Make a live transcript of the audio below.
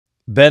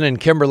Ben and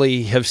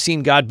Kimberly have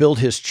seen God build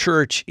his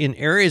church in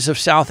areas of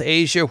South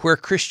Asia where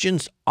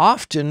Christians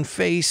often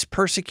face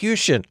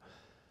persecution.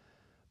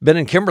 Ben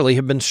and Kimberly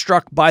have been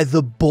struck by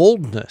the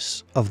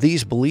boldness of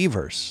these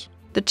believers.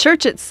 The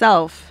church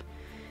itself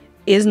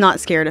is not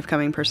scared of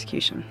coming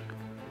persecution.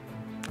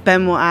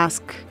 Ben will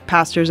ask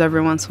pastors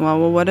every once in a while,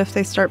 well, what if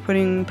they start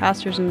putting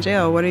pastors in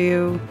jail?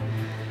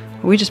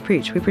 We just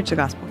preach. We preach the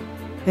gospel.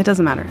 It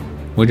doesn't matter.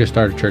 We just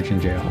started church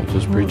in jail. We'll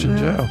just preach in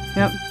jail.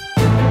 Yep.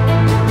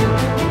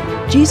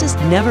 Jesus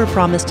never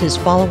promised his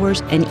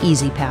followers an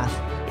easy path.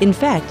 In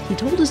fact, he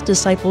told his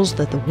disciples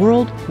that the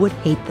world would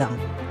hate them.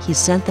 He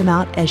sent them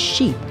out as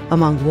sheep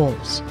among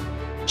wolves.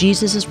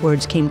 Jesus'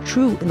 words came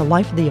true in the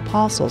life of the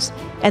apostles,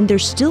 and they're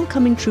still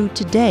coming true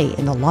today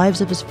in the lives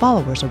of his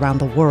followers around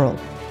the world.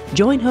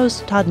 Join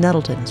host Todd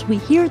Nettleton as we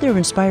hear their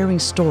inspiring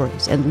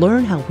stories and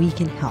learn how we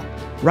can help.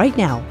 Right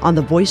now on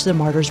the Voice of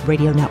the Martyrs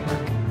Radio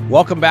Network.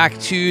 Welcome back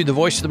to the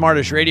Voice of the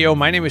Martyrs Radio.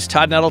 My name is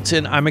Todd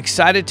Nettleton. I'm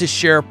excited to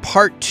share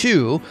part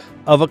 2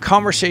 of a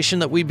conversation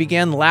that we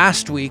began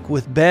last week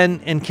with Ben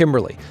and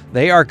Kimberly.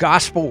 They are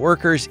gospel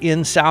workers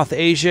in South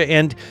Asia,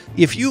 and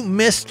if you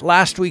missed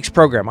last week's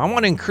program, I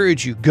want to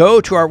encourage you,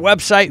 go to our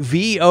website,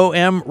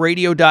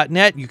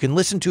 vomradio.net. You can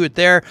listen to it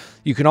there.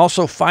 You can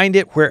also find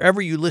it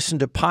wherever you listen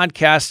to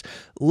podcasts.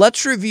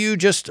 Let's review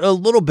just a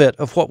little bit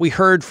of what we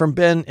heard from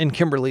Ben and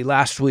Kimberly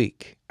last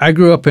week. I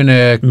grew up in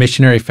a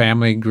missionary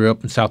family, grew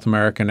up in South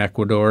America and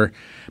Ecuador,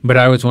 but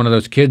I was one of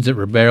those kids that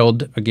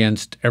rebelled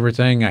against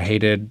everything. I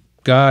hated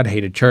God,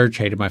 hated church,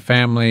 hated my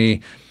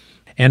family,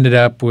 ended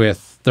up with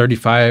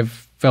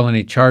 35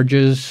 felony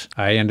charges.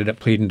 I ended up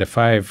pleading to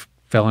 5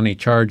 felony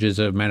charges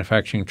of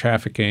manufacturing,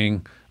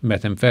 trafficking,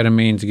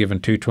 methamphetamines,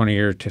 given 2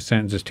 20-year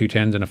sentences, 2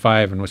 10s and a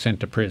 5, and was sent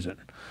to prison.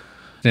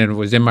 And it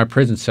was in my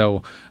prison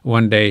cell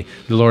one day.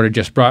 The Lord had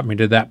just brought me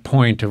to that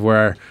point of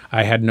where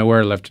I had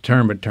nowhere left to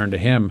turn but turn to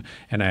him.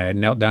 And I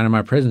knelt down in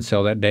my prison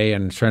cell that day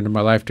and surrendered my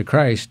life to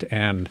Christ.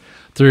 And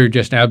through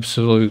just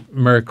absolute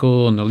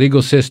miracle in the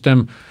legal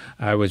system,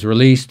 I was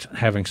released,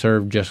 having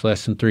served just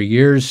less than 3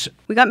 years.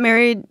 We got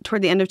married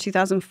toward the end of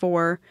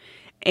 2004,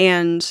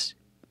 and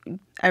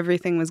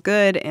everything was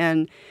good.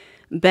 And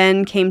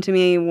Ben came to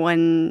me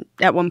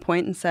at one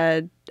point and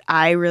said,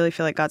 I really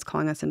feel like God's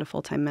calling us into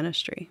full-time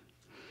ministry.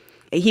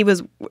 He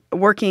was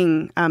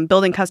working,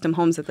 building custom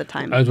homes at the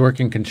time. I was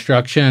working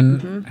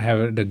construction,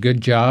 had a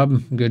good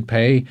job, good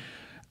pay,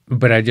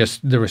 but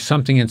there was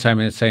something inside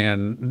me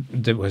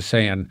that was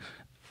saying,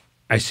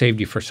 I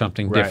saved you for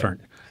something different.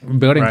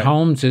 Building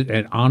homes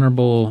and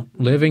honorable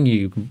living,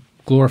 you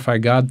glorify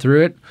God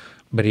through it,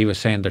 but he was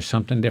saying there's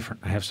something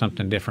different. I have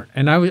something different.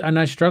 And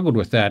I struggled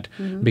with that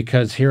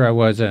because here I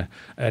was an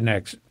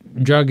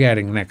ex-drug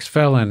addict, an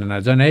ex-felon, and I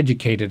was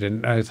uneducated,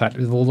 and I thought,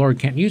 the Lord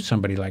can't use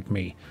somebody like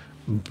me.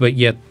 But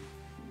yet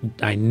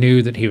I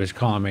knew that he was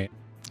calling me.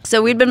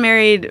 So we'd been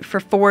married for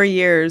 4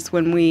 years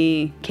when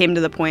we came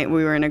to the point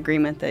we were in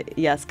agreement that,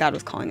 yes, God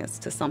was calling us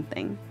to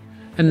something.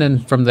 And then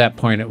from that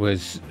point, it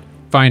was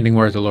finding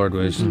where the Lord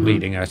was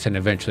leading us, and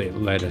eventually it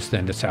led us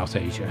then to South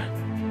Asia.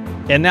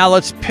 And now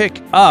let's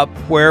pick up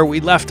where we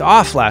left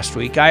off last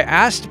week. I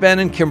asked Ben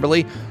and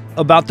Kimberly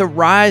about the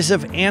rise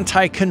of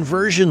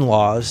anti-conversion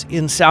laws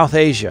in South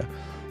Asia.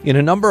 In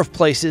a number of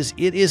places,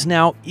 it is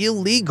now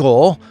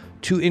illegal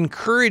to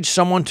encourage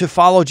someone to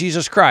follow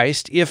Jesus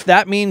Christ if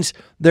that means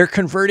they're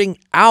converting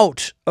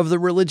out of the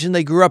religion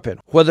they grew up in.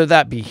 Whether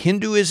that be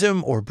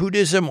Hinduism or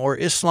Buddhism or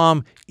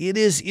Islam, it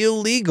is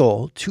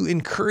illegal to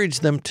encourage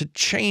them to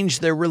change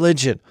their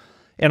religion.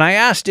 And I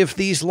asked if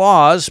these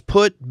laws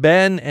put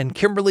Ben and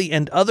Kimberly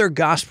and other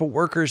gospel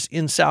workers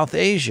in South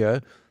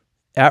Asia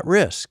at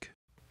risk.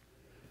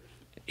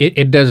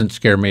 It doesn't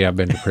scare me. I've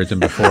been to prison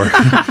before.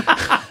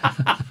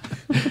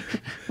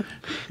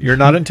 You're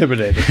not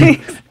intimidated.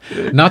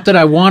 Not that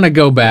I want to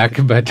go back,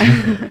 but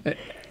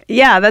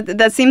yeah,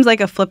 that seems like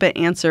a flippant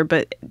answer,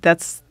 but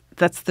that's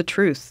the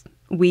truth.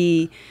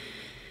 We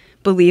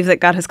believe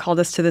that God has called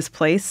us to this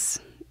place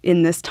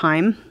in this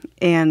time,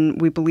 and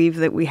we believe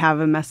that we have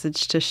a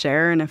message to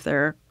share, and if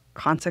there are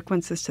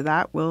consequences to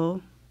that,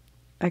 we'll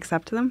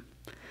accept them.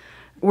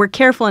 We're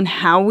careful in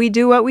how we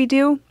do what we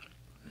do,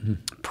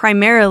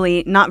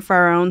 primarily not for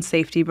our own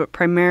safety, but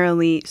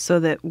primarily so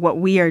that what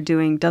we are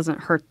doing doesn't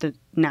hurt the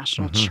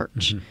national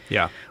church.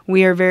 Yeah.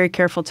 We are very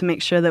careful to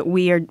make sure that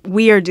we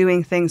are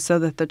doing things so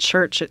that the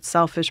church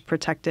itself is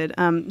protected.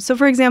 So,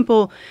 for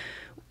example,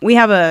 we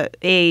have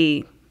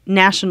a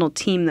national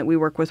team that we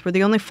work with. We're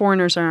the only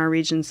foreigners in our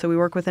region, so we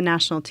work with a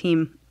national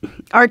team.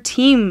 Our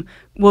team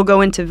will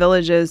go into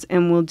villages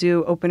and we'll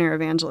do open-air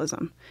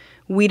evangelism.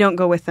 We don't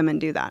go with them and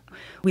do that.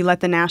 We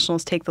let the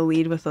nationals take the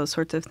lead with those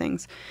sorts of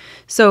things.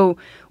 So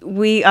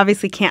we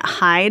obviously can't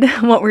hide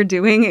what we're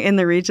doing in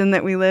the region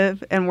that we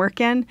live and work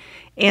in.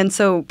 And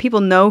so people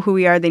know who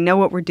we are. They know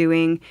what we're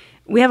doing.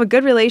 We have a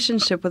good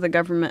relationship with the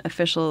government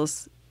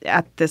officials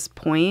at this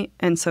point,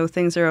 and so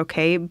things are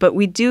okay. But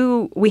we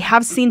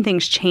have seen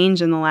things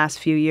change in the last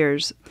few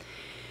years.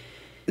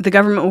 The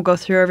government will go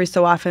through every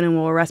so often and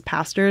will arrest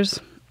pastors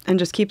and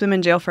just keep them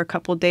in jail for a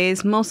couple of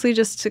days, mostly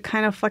just to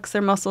kind of flex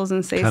their muscles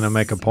and say, Kind of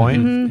make a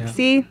point.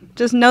 See,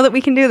 just know that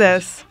we can do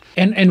this.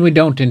 And we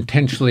don't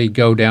intentionally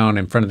go down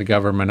in front of the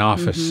government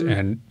office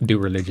and do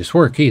religious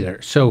work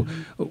either. So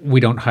we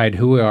don't hide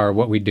who we are,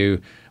 what we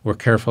do. We're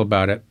careful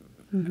about it.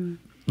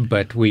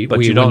 But we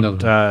you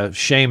don't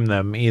shame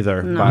them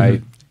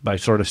either by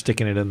sort of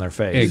sticking it in their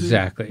face.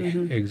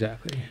 Exactly,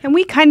 exactly. And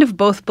we kind of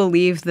both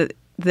believe that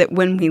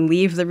when we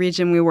leave the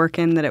region we work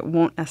in, that it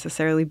won't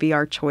necessarily be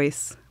our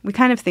choice. We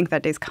kind of think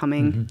that day's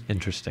coming.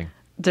 Interesting.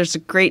 There's a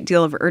great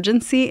deal of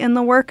urgency in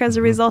the work as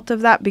a result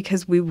of that,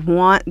 because we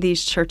want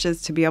these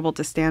churches to be able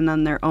to stand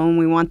on their own.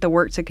 We want the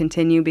work to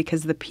continue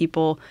because the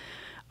people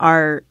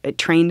are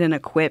trained and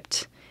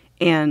equipped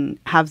and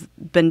have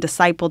been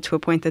discipled to a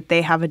point that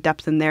they have a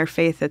depth in their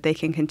faith that they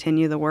can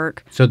continue the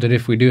work. So that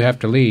if we do have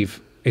to leave,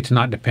 it's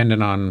not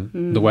dependent on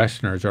the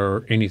Westerners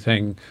or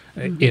anything.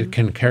 It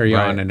can carry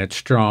on, and it's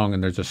strong,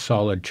 and there's a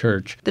solid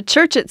church. The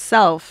church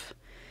itself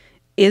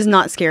is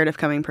not scared of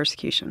coming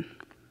persecution.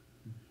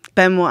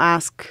 Ben will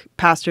ask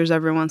pastors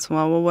every once in a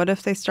while, well, what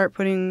if they start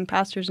putting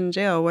pastors in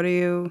jail?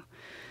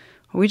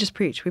 We just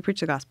preach. We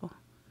preach the gospel.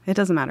 It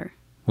doesn't matter.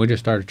 We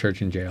just started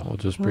church in jail. We'll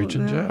just preach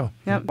in jail.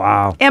 Yep.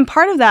 Wow. And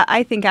part of that,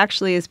 I think,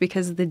 actually is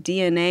because the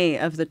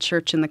DNA of the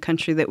church in the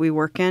country that we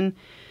work in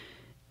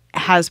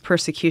has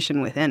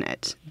persecution within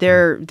it.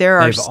 There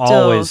are still...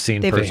 always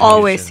seen they've persecution.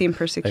 always seen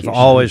persecution. They've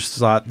always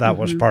thought that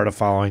was part of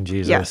following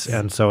Jesus. Yes.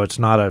 And so it's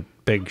not a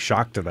big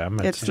shock to them.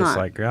 It's just not.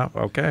 like, yeah,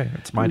 okay,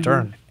 it's my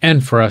turn.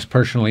 And for us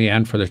personally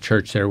and for the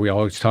church there, we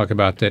always talk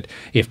about that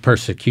if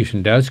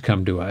persecution does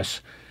come to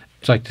us,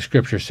 it's like the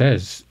scripture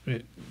says,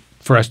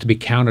 for us to be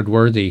counted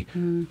worthy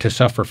to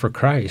suffer for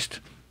Christ,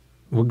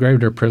 what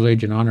greater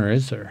privilege and honor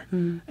is there?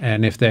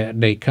 And if that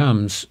day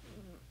comes,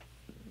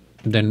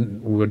 then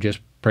we'll just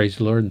praise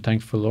the Lord and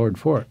thanks for the Lord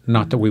for it.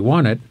 Not that we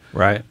want it.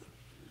 Right.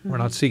 We're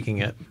not seeking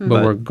it.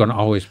 But we're going to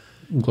always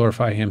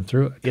glorify Him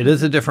through it. It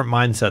is a different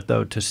mindset,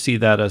 though, to see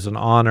that as an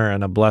honor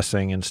and a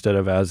blessing instead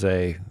of as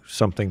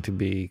something to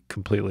be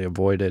completely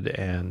avoided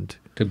and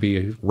To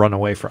be run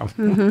away from.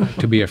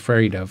 to be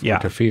afraid of Yeah.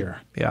 or to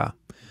fear. Yeah.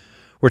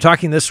 We're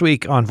talking this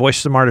week on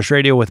Voices of Martyrs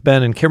Radio with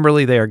Ben and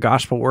Kimberly. They are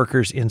gospel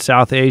workers in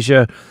South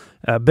Asia.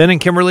 Ben and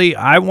Kimberly,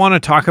 I want to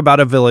talk about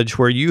a village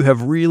where you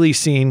have really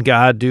seen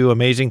God do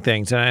amazing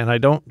things. And I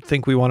don't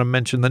think we want to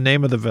mention the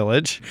name of the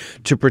village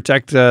to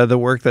protect the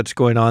work that's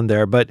going on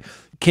there. But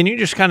can you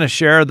just kind of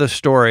share the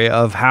story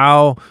of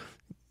how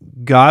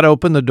God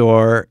opened the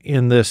door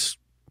in this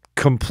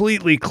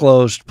completely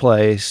closed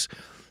place,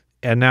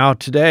 and now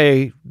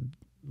today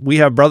we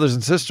have brothers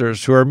and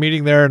sisters who are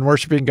meeting there and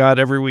worshiping God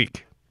every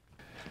week?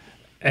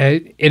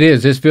 It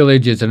is. This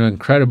village is an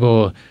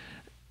incredible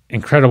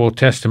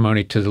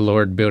testimony to the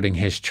Lord building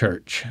His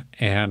church.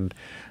 And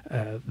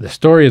the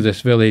story of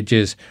this village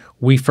is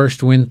we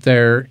first went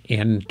there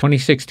in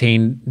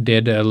 2016,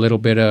 did a little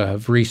bit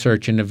of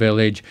research in the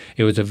village.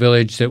 It was a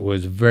village that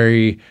was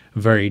very,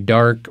 very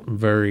dark,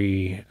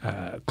 very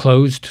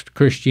closed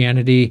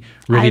Christianity.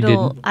 Really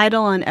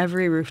idle on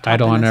every rooftop.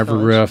 Idle on every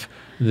village.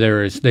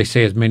 roof. They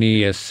say as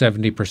many as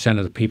 70%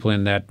 of the people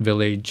in that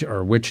village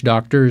are witch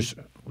doctors,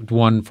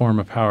 one form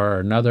of power or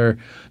another.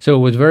 So it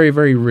was very,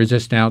 very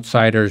resistant.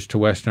 Outsiders to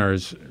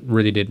Westerners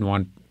really didn't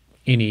want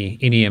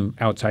any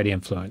outside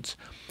influence.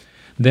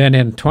 Then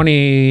in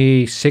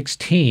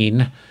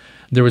 2016,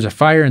 there was a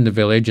fire in the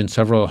village and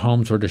several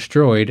homes were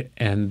destroyed,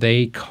 and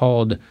they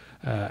called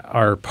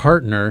our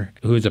partner,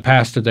 who's a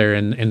pastor there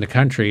in the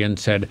country, and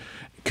said,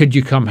 could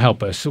you come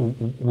help us?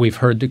 We've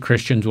heard that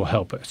Christians will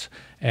help us.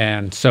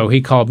 And so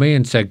he called me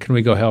and said, can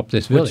we go help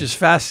this village? Which is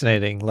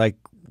fascinating. Like,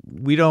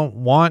 we don't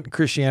want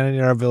Christianity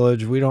in our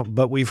village.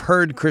 But we've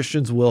heard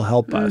Christians will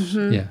help us.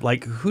 Yeah.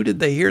 Like, who did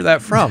they hear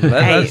that from?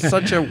 That's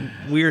such a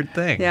weird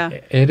thing. Yeah.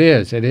 It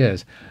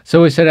is.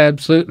 So we said,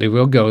 absolutely,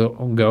 we'll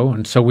go.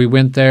 And so we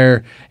went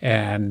there,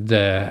 and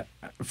the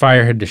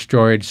fire had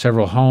destroyed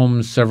several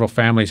homes. Several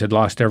families had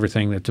lost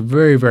everything. It's a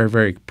very, very,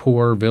 very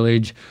poor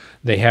village.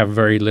 They have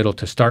very little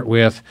to start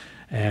with.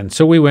 And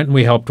so we went and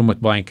we helped them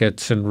with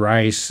blankets and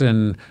rice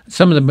and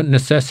some of the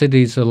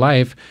necessities of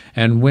life.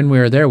 And when we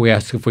were there, we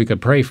asked if we could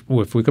pray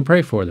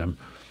for them,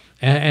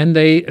 and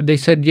they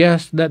said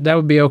yes, that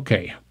would be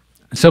okay.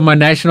 So my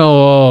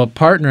national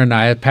partner and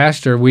I, a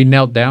pastor, we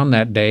knelt down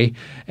that day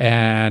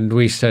and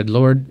we said,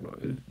 Lord,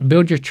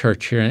 build your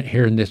church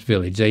here in this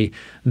village.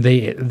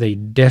 They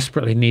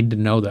desperately need to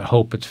know the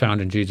hope that's found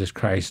in Jesus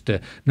Christ,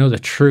 to know the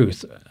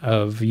truth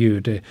of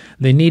you.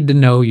 They need to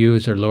know you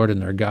as their Lord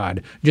and their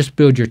God. Just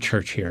build your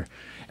church here.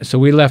 So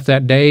we left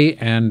that day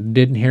and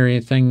didn't hear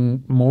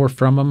anything more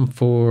from them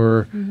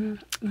for...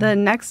 The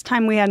next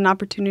time we had an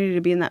opportunity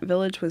to be in that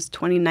village was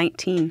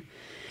 2019.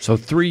 So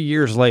 3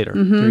 years later.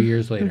 3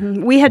 years later.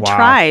 We had Wow.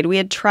 tried. We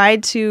had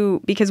tried to,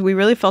 because we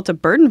really felt a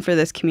burden for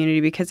this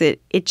community, because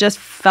it just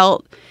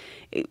felt,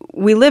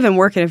 we live and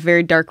work in a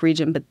very dark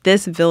region, but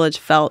this village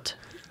felt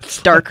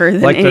darker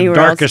than like anywhere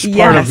the darkest else.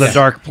 part of the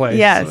dark place.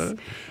 Yes.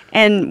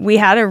 And we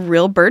had a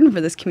real burden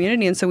for this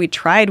community. And so we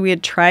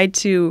had tried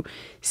to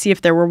see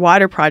if there were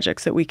water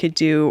projects that we could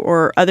do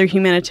or other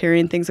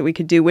humanitarian things that we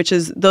could do,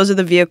 those are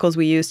the vehicles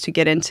we use to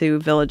get into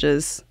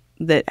villages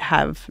that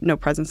have no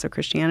presence of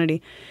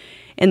Christianity.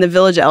 And the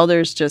village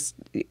elders just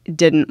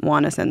didn't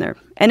want us in there.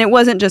 And it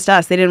wasn't just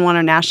us. They didn't want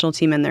our national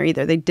team in there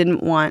either. They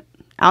didn't want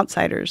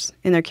outsiders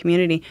in their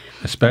community.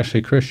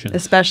 Especially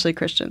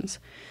Christians.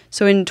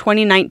 So in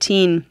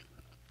 2019,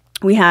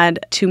 we had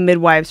 2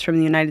 midwives from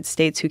the United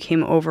States who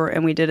came over,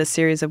 and we did a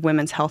series of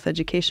women's health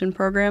education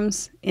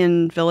programs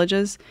in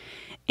villages.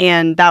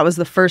 And that was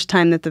the first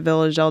time that the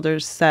village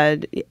elders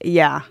said,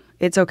 yeah,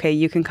 it's okay.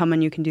 You can come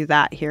and you can do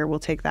that here. We'll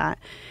take that.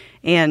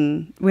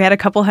 And we had a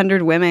couple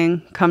hundred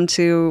women come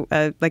to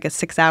a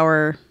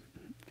 6-hour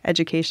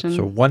education.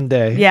 So one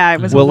day. Yeah, it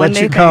was we'll a one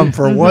let you day come thing.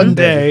 for one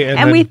day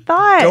and we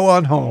thought go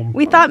on home.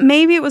 We thought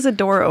maybe it was a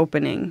door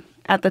opening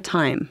at the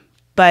time,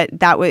 but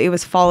it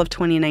was fall of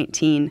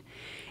 2019.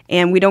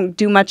 And we don't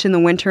do much in the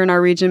winter in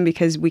our region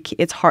because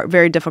it's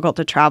very difficult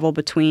to travel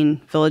between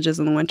villages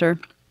in the winter.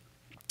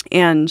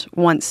 And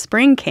once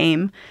spring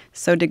came,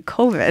 so did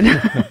COVID.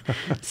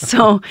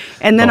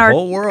 And then the our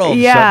whole world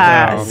shut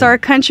down. So our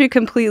country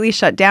completely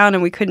shut down,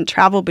 and we couldn't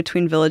travel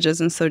between villages,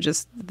 and so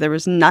there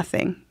was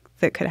nothing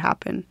that could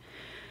happen.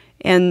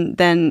 And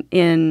then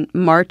in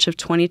March of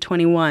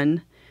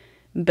 2021,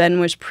 Ben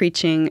was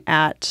preaching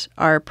at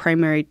our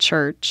primary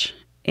church,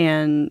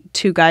 and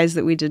 2 guys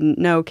that we didn't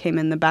know came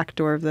in the back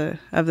door of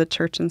the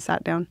church and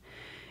sat down.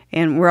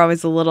 And we're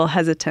always a little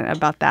hesitant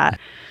about that.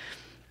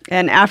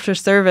 And after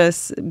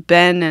service,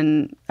 Ben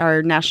and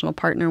our national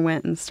partner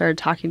went and started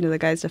talking to the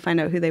guys to find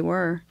out who they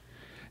were.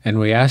 And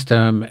we asked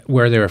them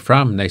where they were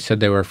from. They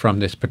said they were from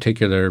this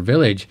particular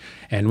village.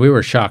 And we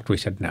were shocked. We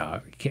said, no,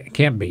 it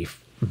can't be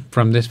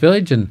from this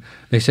village. And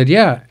they said,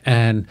 yeah.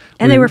 And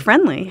they were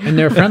friendly. And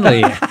they were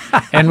friendly.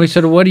 And we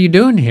said, well, what are you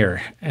doing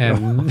here?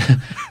 And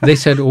they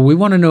said, well, we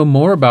want to know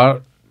more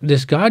about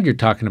this God you're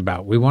talking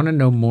about. We want to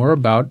know more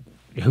about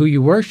who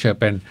you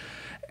worship. And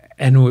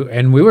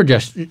we were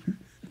just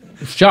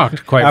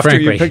shocked, quite After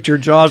frankly. you picked your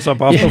jaws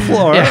up off the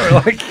floor,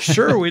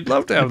 sure, we'd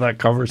love to have that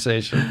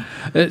conversation.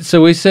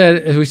 So we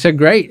said,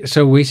 great.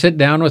 So we sit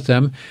down with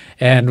them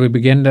and we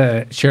begin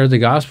to share the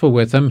gospel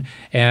with them.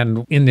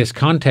 And in this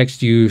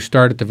context, you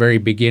start at the very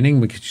beginning.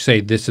 We could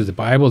say, this is the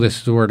Bible, this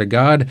is the Word of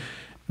God.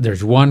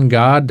 There's one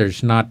God.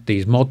 There's not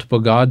these multiple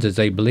gods as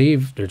they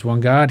believe. There's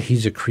one God.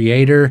 He's a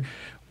creator.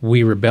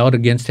 We rebelled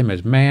against him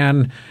as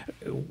man.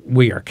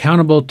 We are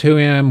accountable to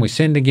him. We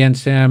sinned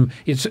against him.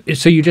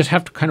 So you just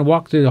have to kind of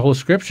walk through the whole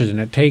scriptures, and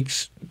it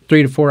takes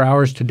 3 to 4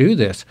 hours to do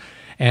this.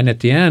 And at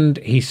the end,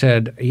 he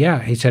said,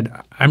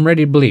 I'm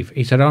ready to believe.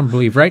 He said, I want to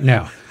believe right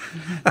now.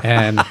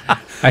 And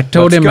I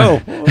told him,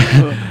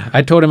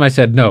 I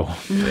said, no.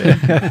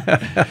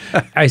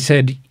 I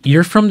said,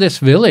 you're from this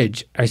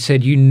village. I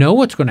said, you know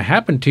what's going to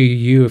happen to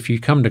you if you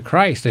come to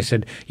Christ. I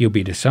said, you'll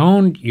be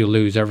disowned. You'll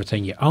lose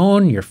everything you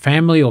own. Your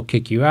family will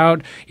kick you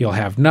out. You'll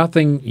have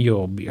nothing.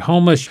 You'll be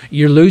homeless.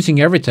 You're losing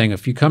everything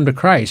if you come to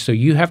Christ. So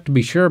you have to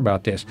be sure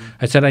about this.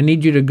 I said, I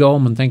need you to go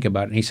home and think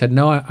about it. And he said,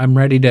 no, I'm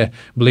ready to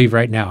believe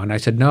right now. And I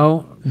said,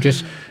 no,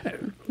 just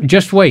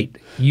wait.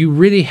 You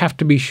really have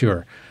to be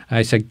sure.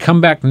 I said,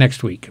 come back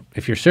next week.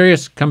 If you're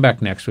serious, come back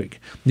next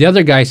week. The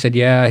other guy said,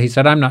 yeah. He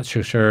said, I'm not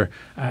so sure.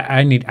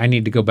 I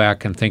need to go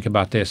back and think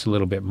about this a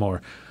little bit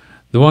more.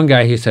 The one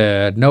guy, he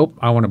said, nope,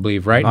 I want to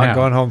believe right now. Not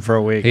going home for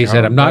a week. He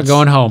said, I'm not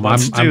going home. I'm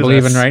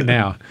believing right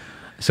now.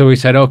 So we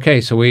said, okay.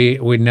 So we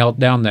knelt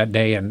down that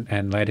day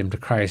and led him to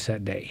Christ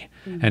that day.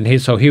 Mm-hmm. And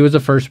he was the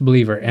first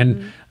believer.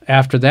 And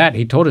after that,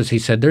 he told us, he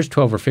said, there's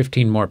 12 or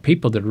 15 more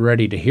people that are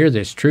ready to hear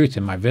this truth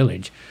in my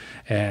village.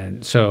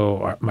 And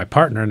so my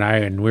partner and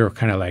I, we were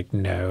kind of like,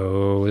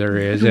 no, there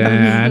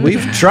isn't. We've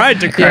tried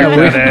to crack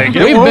that egg.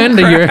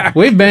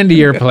 We've been to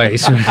your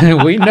place.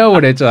 We know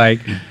what it's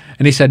like.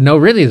 And he said, no,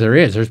 really, there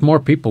is. There's more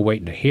people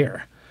waiting to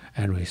hear.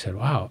 And we said,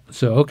 wow.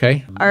 So,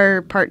 okay.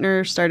 Our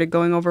partner started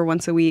going over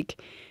once a week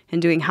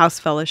and doing house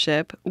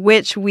fellowship,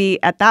 which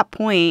at that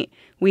point,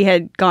 we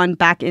had gone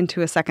back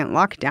into a second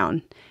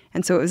lockdown.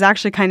 And so it was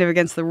actually kind of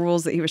against the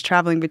rules that he was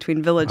traveling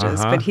between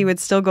villages. But he would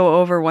still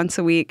go over once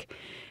a week,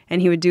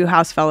 and he would do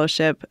house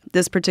fellowship.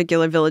 This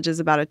particular village is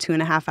about a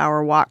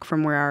 2.5-hour walk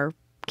from where our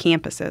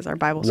campus is, our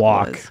Bible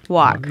school is.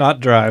 Walk.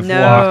 Not drive,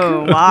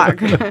 walk.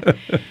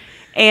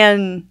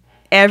 And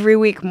every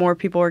week, more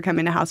people were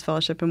coming to house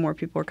fellowship and more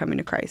people were coming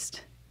to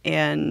Christ.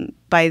 And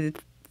by the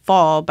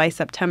fall, by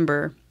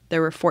September,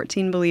 there were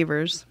 14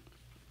 believers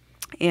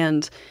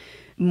and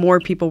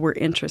more people were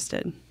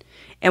interested.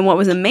 And what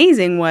was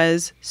amazing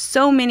was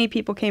so many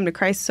people came to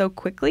Christ so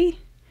quickly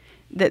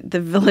that the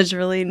village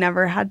really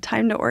never had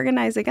time to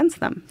organize against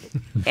them.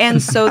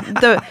 And so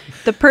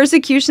the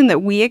persecution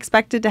that we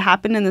expected to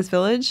happen in this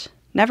village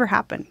never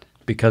happened.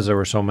 Because there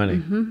were so many.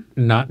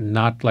 Mm-hmm.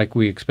 Not like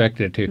we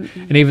expected it to.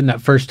 Mm-hmm. And even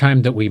that first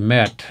time that we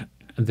met,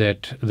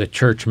 that the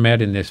church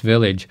met in this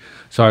village,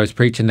 so I was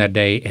preaching that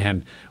day,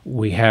 and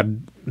we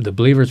had the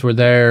believers were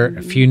there,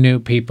 a few new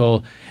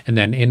people, and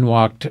then in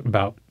walked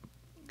about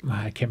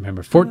I can't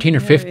remember, 14 or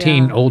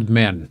 15 old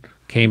men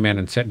came in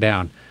and sat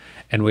down.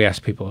 And we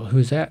asked people,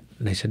 who's that?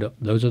 And they said,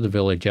 those are the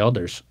village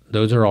elders.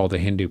 Those are all the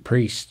Hindu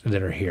priests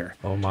that are here.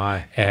 Oh,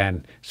 my.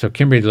 And so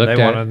Kimberly looked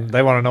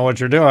They want to know what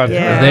you're doing.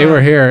 Yeah. They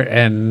were here.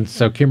 And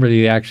so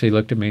Kimberly actually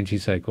looked at me and she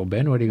said, well,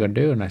 Ben, what are you going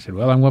to do? And I said,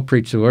 well, I'm going to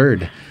preach the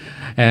word.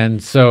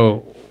 And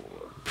so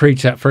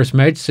preached that first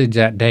message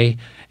that day.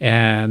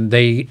 And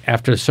they,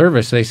 after the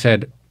service, they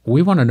said,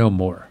 we want to know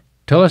more.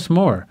 Tell us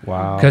more.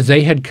 Wow. Because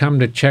they had come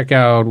to check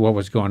out what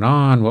was going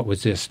on, what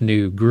was this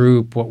new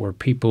group, what were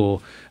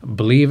people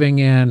believing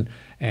in.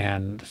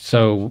 And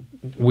so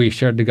we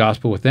shared the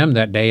gospel with them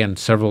that day, and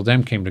several of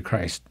them came to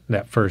Christ,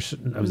 that first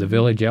of the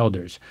village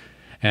elders.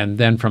 And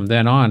then from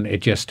then on,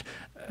 it just,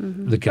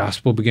 the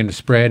gospel began to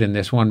spread, and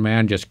this one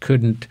man just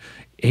couldn't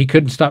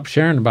stop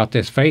sharing about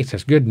this faith,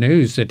 this good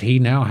news that he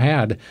now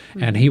had,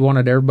 and he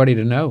wanted everybody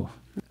to know.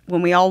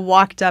 When we all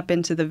walked up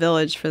into the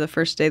village for the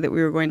first day that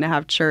we were going to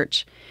have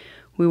church,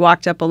 we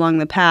walked up along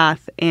the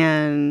path,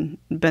 and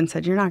Ben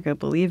said, "You're not going to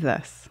believe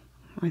this."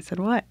 I said,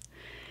 "What?"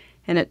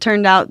 And it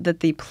turned out that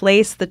the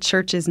place the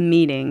church is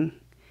meeting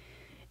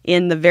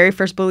in the very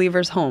first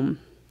believer's home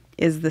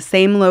is the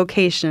same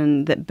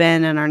location that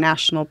Ben and our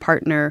national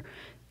partner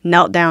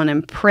knelt down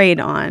and prayed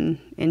on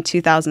in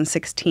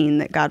 2016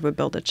 that God would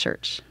build a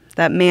church.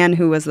 That man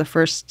who was the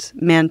first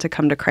man to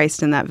come to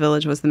Christ in that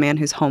village was the man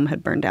whose home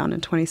had burned down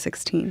in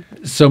 2016.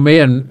 So me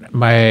and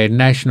my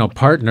national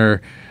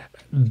partner,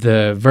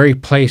 the very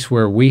place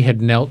where we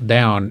had knelt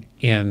down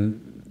in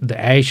the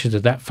ashes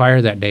of that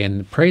fire that day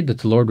and prayed that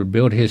the Lord would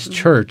build his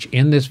church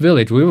in this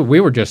village.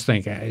 We were just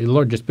thinking, hey,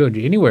 Lord, just build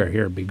you anywhere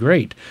here would be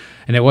great.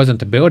 And it wasn't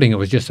the building, it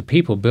was just the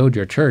people, build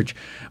your church.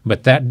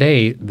 But that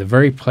day, the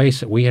very place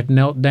that we had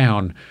knelt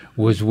down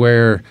was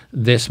where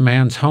this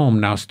man's home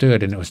now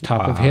stood, and it was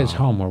top of his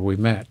home where we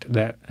met.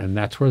 And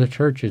that's where the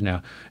church is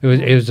now. It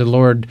was the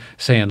Lord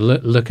saying,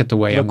 look at the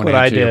way I'm going to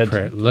answer your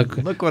prayer.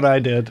 Look what I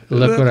did.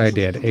 Look what I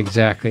did.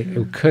 Exactly.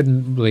 We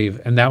couldn't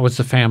believe. And that was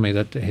the family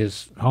that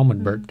his home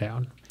had burnt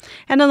down.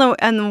 And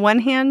on the one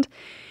hand,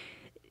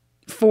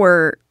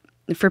 for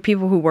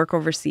people who work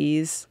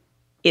overseas,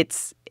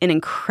 it's an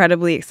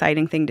incredibly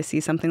exciting thing to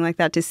see something like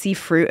that, to see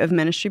fruit of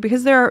ministry,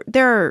 because there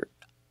are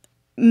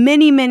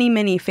many, many,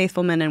 many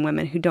faithful men and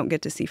women who don't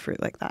get to see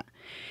fruit like that.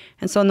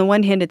 And so on the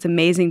one hand, it's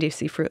amazing to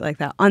see fruit like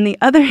that. On the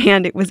other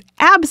hand, it was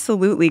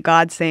absolutely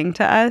God saying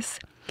to us,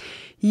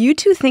 you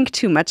two think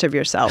too much of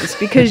yourselves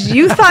because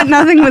you thought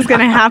nothing was going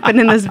to happen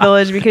in this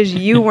village because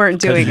you weren't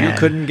doing it. You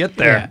couldn't get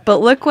there. Yeah.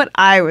 But look what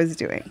I was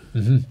doing.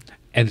 Mm-hmm.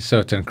 And so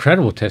it's an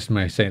incredible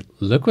testimony saying,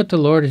 look what the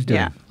Lord is doing.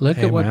 Yeah. Look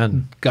at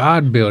what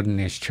God built in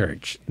his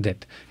church,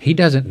 that he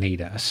doesn't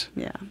need us.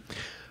 Yeah.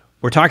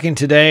 We're talking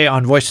today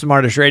on Voice of the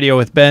Martyrs Radio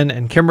with Ben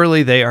and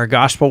Kimberly. They are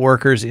gospel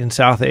workers in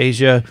South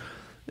Asia.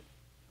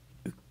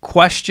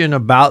 Question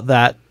about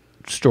that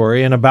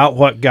story and about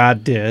what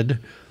God did.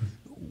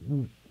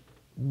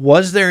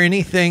 Was there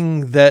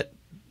anything that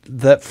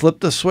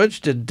flipped the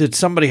switch? Did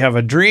somebody have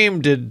a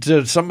dream?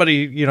 Did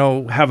somebody,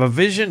 have a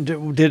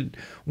vision?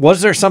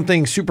 Was there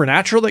something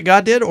supernatural that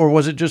God did, or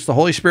was it just the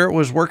Holy Spirit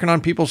was working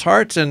on people's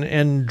hearts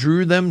and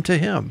drew them to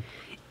him?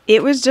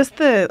 It was just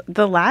the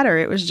latter.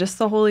 It was just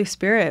the Holy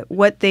Spirit.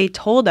 What they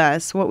told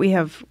us, what we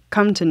have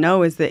come to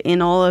know, is that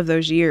in all of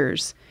those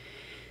years,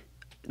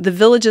 the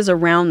villages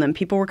around them,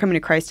 people were coming to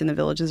Christ in the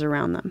villages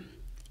around them.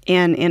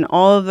 And in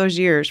all of those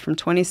years, from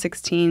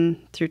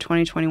 2016 through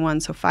 2021,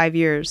 so 5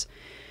 years,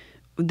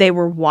 they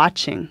were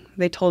watching.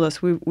 They told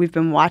us, we've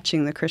been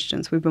watching the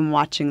Christians. We've been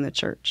watching the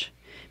church.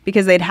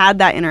 Because they'd had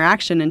that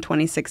interaction in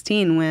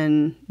 2016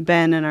 when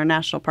Ben and our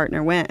national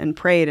partner went and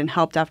prayed and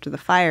helped after the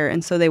fire.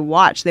 And so they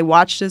watched. They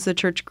watched as the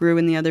church grew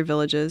in the other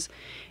villages.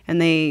 And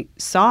they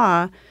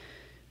saw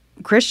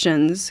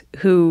Christians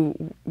who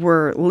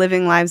were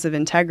living lives of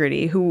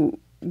integrity, who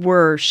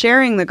were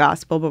sharing the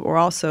gospel, but were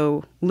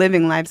also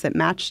living lives that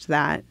matched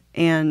that.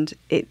 And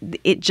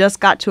it just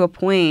got to a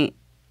point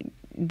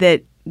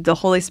that the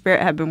Holy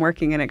Spirit had been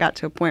working, and it got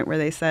to a point where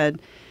they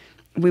said,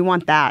 we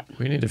want that.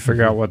 We need to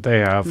figure out what they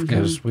have,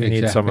 because we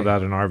need some of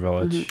that in our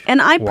village.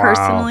 And I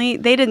personally,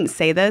 they didn't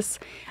say this,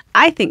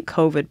 I think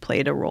COVID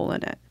played a role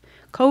in it.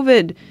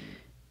 COVID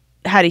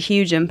had a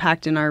huge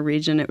impact in our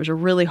region. It was a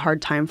really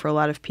hard time for a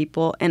lot of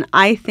people. And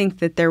I think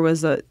that there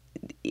was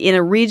in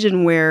a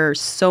region where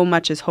so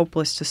much is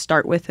hopeless to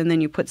start with, and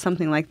then you put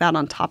something like that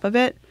on top of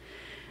it,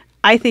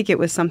 I think it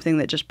was something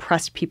that just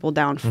pressed people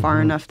down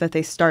far enough that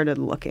they started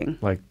looking.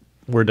 Like,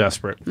 we're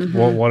desperate.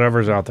 Well,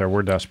 whatever's out there,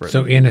 we're desperate.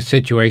 So in a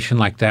situation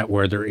like that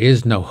where there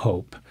is no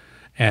hope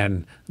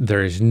and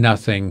there is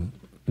nothing,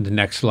 the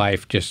next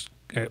life just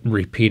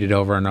repeated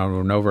over and over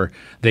and over,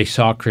 they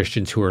saw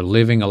Christians who were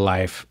living a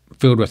life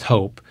filled with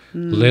hope,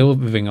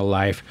 living a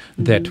life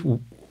that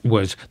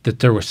that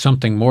there was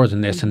something more than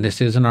this, and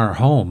this isn't our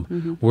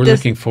home. We're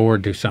looking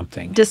forward to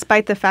something.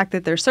 Despite the fact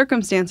that their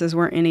circumstances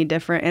weren't any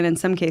different, and in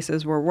some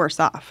cases were worse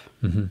off.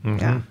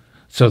 Yeah.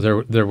 So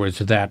there was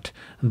that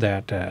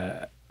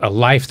a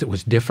life that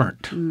was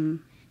different,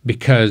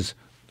 because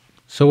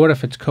so what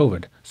if it's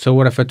COVID? So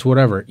what if it's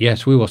whatever?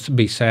 Yes, we will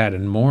be sad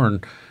and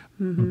mourn,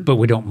 but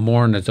we don't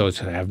mourn as those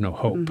who have no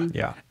hope.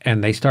 Yeah.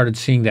 And they started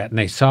seeing that, and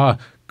they saw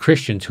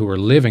Christians who were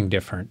living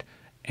different,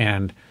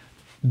 and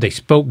they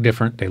spoke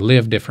different, they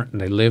lived different,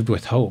 and they lived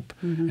with hope.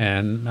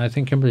 And I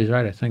think Kimberly's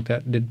right. I think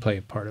that did play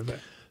a part of it.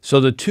 So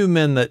the two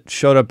men that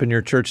showed up in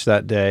your church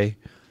that day,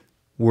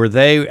 were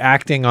they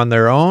acting on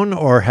their own,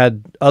 or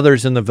had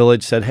others in the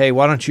village said, hey,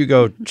 why don't you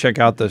go check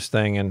out this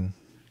thing? And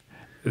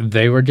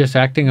they were just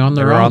acting on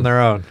their own. on their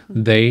own.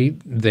 They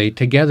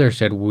together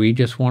said, we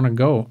just want to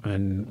go.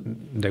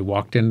 And they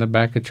walked in the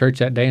back of church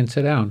that day and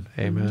sat down.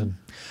 Amen.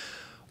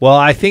 Well,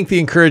 I think the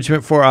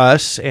encouragement for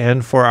us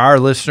and for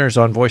our listeners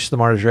on Voice of the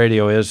Martyrs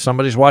Radio is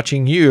somebody's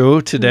watching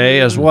you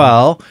today as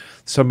well.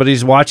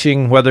 Somebody's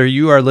watching whether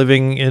you are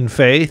living in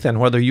faith and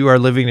whether you are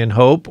living in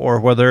hope or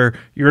whether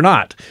you're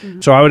not.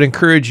 So I would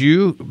encourage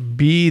you,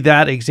 be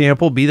that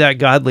example, be that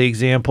godly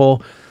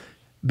example.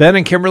 Ben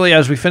and Kimberly,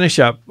 as we finish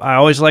up, I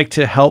always like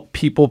to help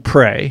people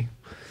pray.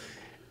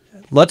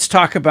 Let's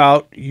talk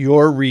about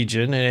your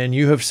region, and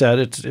you have said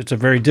it's a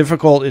very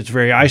difficult, it's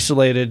very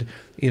isolated.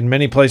 In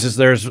many places,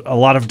 there's a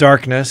lot of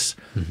darkness.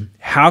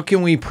 How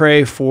can we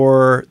pray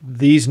for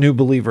these new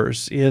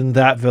believers in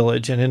that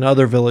village and in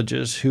other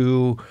villages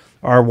who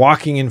are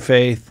walking in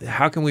faith?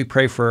 How can we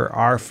pray for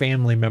our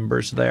family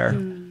members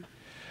there?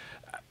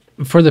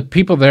 For the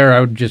people there, I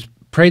would just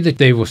pray that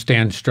they will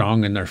stand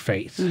strong in their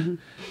faith.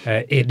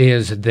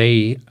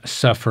 They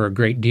suffer a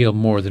great deal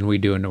more than we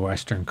do in the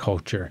Western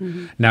culture.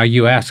 Now,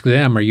 you ask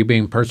them, are you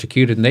being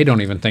persecuted? And they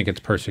don't even think it's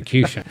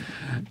persecution.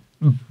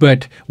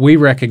 But we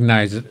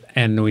recognize it,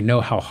 and we know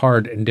how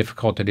hard and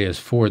difficult it is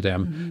for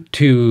them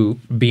to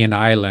be an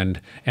island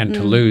and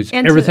to lose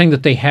and everything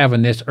that they have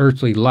in this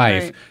earthly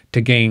life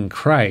to gain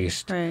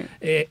Christ.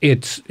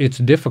 It's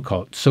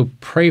difficult. So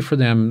pray for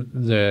them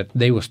that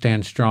they will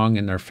stand strong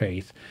in their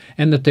faith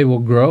and that they will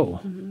grow.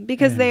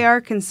 Because they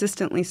are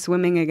consistently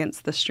swimming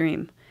against the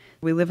stream.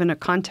 We live in a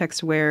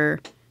context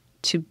where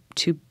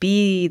to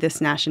be this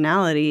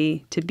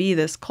nationality, to be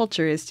this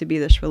culture, is to be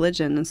this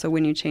religion. And so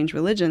when you change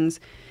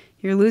religions,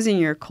 you're losing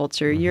your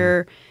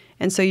culture.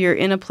 And so you're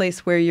in a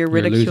place where you're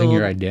ridiculed. You're losing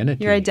your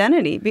identity. Your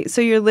identity.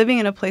 So you're living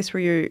in a place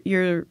where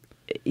you're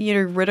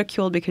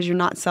ridiculed because you're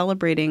not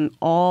celebrating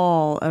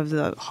all of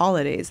the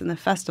holidays and the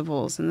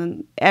festivals and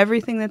then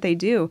everything that they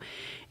do.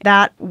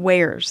 That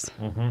wears.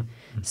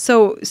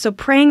 So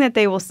praying that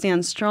they will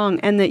stand strong,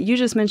 and that you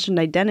just mentioned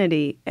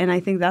identity, and I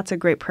think that's a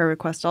great prayer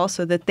request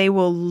also, that they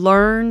will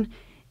learn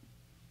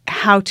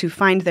how to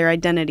find their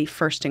identity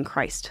first in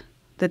Christ.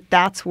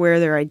 That's where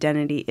their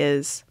identity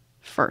is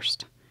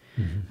first.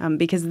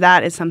 Because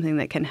that is something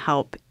that can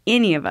help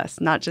any of us,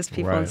 not just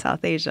people in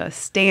South Asia,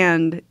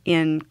 stand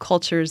in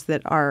cultures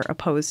that are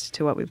opposed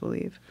to what we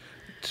believe.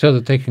 So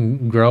that they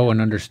can grow and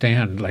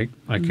understand, like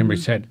Kimberly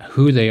said,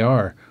 who they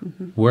are,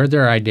 where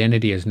their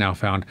identity is now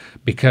found,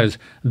 because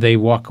they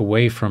walk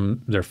away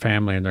from their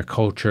family and their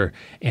culture,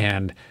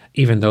 and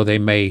even though they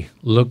may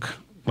look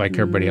like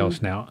everybody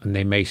else now, and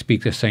they may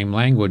speak the same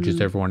language as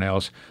everyone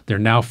else, they're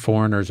now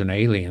foreigners and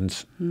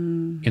aliens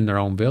in their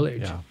own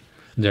village.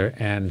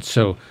 And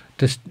so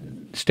to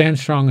stand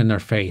strong in their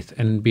faith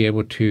and be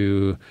able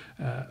to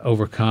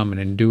overcome and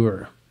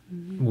endure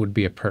would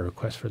be a prayer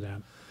request for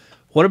them.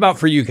 What about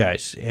for you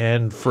guys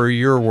and for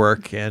your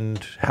work,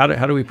 and how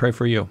do we pray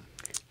for you?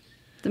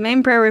 The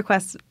main prayer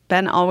request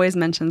Ben always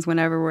mentions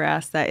whenever we're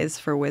asked that is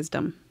for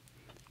wisdom.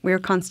 We're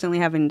constantly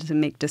having to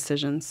make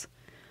decisions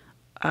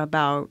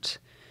about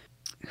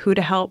who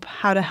to help,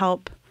 how to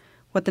help,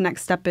 what the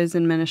next step is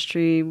in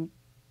ministry,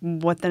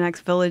 what the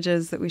next village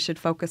is that we should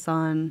focus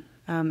on.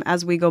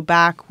 As we go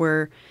back,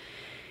 we're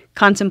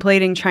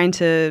contemplating trying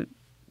to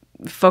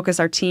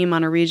focus our team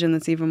on a region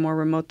that's even more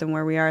remote than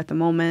where we are at the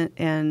moment,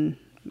 and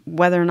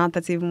whether or not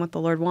that's even what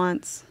the Lord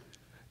wants.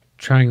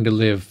 Trying to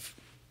live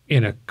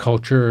in a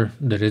culture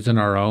that isn't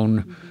our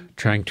own,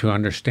 trying to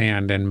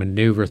understand and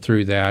maneuver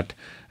through that,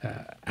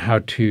 how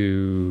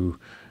to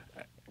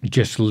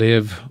just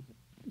live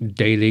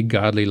daily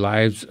godly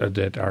lives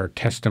that our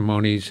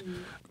testimonies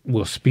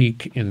will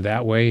speak in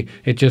that way.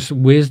 It's just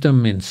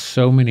wisdom in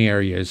so many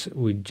areas.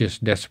 We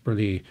just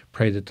desperately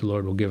pray that the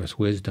Lord will give us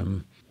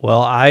wisdom.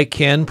 Well, I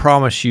can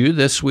promise you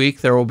this week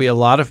there will be a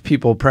lot of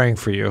people praying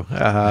for you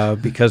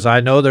because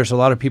I know there's a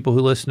lot of people who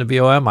listen to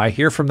VOM. I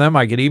hear from them.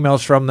 I get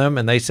emails from them,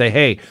 and they say,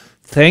 hey,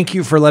 thank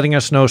you for letting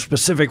us know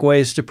specific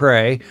ways to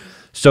pray.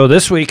 So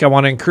this week, I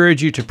want to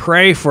encourage you to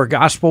pray for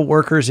gospel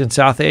workers in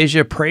South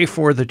Asia, pray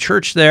for the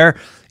church there,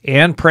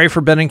 and pray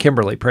for Ben and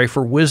Kimberly. Pray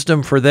for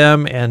wisdom for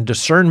them and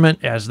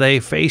discernment as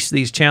they face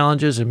these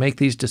challenges and make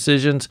these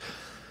decisions.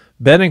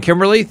 Ben and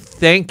Kimberly,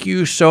 thank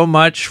you so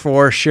much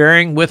for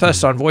sharing with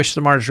us on Voice of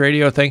the Martyrs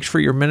Radio. Thanks for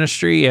your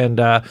ministry, and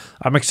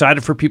I'm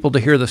excited for people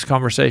to hear this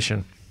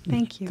conversation.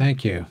 Thank you.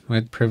 Thank you.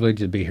 It's a privilege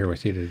to be here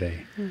with you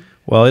today.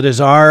 Well, it is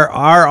our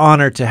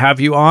honor to have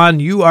you on.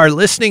 You are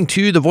listening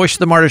to the Voice of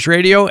the Martyrs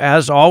Radio.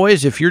 As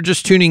always, if you're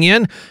just tuning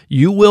in,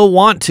 you will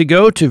want to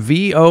go to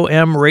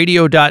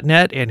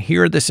vomradio.net and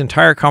hear this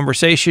entire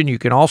conversation. You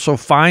can also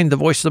find the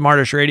Voice of the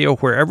Martyrs Radio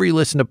wherever you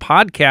listen to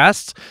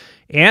podcasts.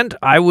 And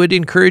I would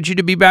encourage you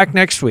to be back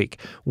next week.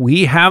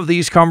 We have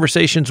these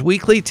conversations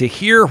weekly to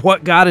hear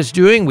what God is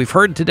doing. We've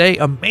heard today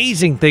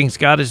amazing things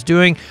God is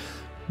doing.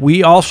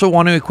 We also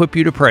want to equip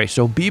you to pray.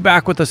 So be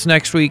back with us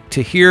next week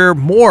to hear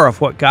more of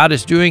what God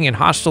is doing in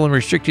hostile and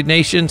restricted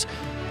nations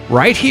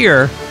right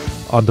here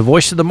on the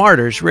Voice of the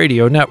Martyrs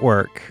Radio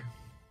Network.